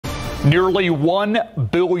Nearly $1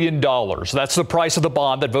 billion. That's the price of the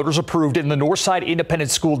bond that voters approved in the Northside Independent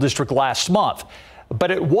School District last month. But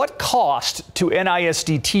at what cost to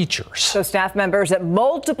NISD teachers? So staff members at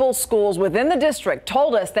multiple schools within the district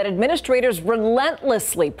told us that administrators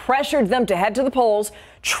relentlessly pressured them to head to the polls,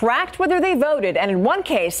 tracked whether they voted, and in one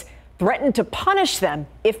case, threatened to punish them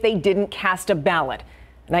if they didn't cast a ballot.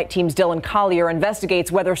 Night Team's Dylan Collier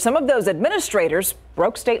investigates whether some of those administrators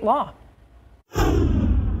broke state law.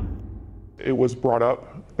 It was brought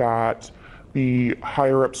up that the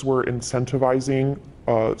higher-ups were incentivizing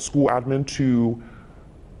school admin to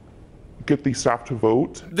get the staff to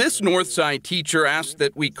vote. This Northside teacher asked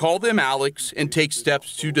that we call them Alex and take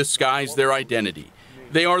steps to disguise their identity.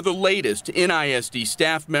 They are the latest NISD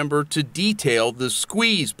staff member to detail the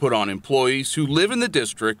squeeze put on employees who live in the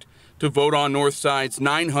district to vote on Northside's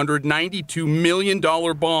 $992 million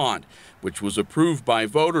bond, which was approved by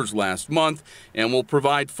voters last month and will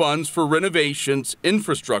provide funds for renovations,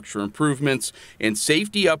 infrastructure improvements, and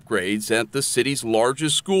safety upgrades at the city's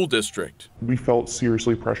largest school district. We felt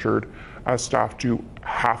seriously pressured as staff to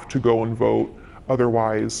have to go and vote.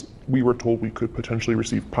 Otherwise, we were told we could potentially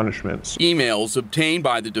receive punishments. Emails obtained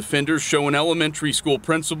by the defenders show an elementary school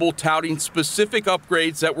principal touting specific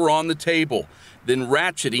upgrades that were on the table, then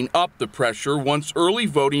ratcheting up the pressure once early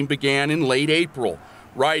voting began in late April,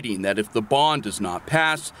 writing that if the bond does not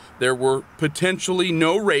pass, there were potentially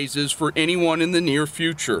no raises for anyone in the near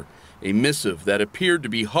future. A missive that appeared to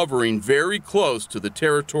be hovering very close to the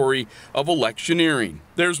territory of electioneering.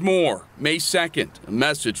 There's more. May 2nd, a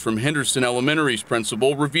message from Henderson Elementary's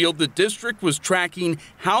principal revealed the district was tracking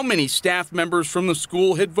how many staff members from the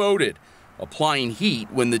school had voted, applying heat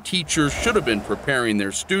when the teachers should have been preparing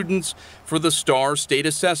their students for the STAR state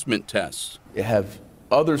assessment tests. Have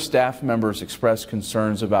other staff members expressed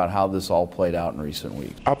concerns about how this all played out in recent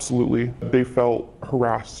weeks? Absolutely. They felt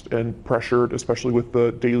harassed and pressured, especially with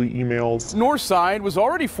the daily emails. Northside was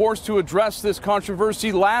already forced to address this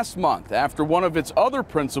controversy last month after one of its other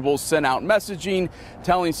principals sent out messaging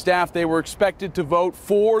telling staff they were expected to vote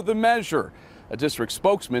for the measure. A district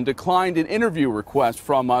spokesman declined an interview request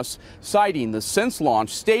from us, citing the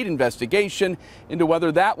since-launched state investigation into whether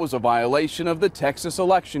that was a violation of the Texas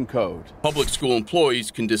election code. Public school employees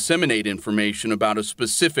can disseminate information about a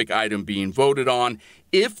specific item being voted on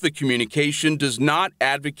if the communication does not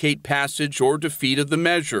advocate passage or defeat of the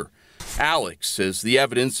measure. Alex says the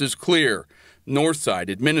evidence is clear. Northside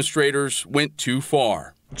administrators went too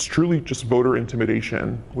far. It's truly just voter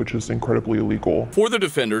intimidation, which is incredibly illegal. For the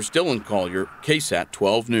defenders, Dylan Collier, KSAT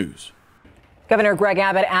 12 News. Governor Greg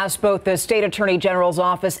Abbott asked both the state attorney general's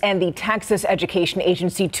office and the Texas Education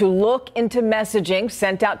Agency to look into messaging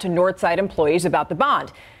sent out to Northside employees about the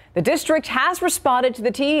bond. The district has responded to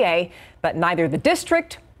the TEA, but neither the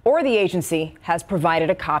district or the agency has provided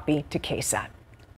a copy to KSAT.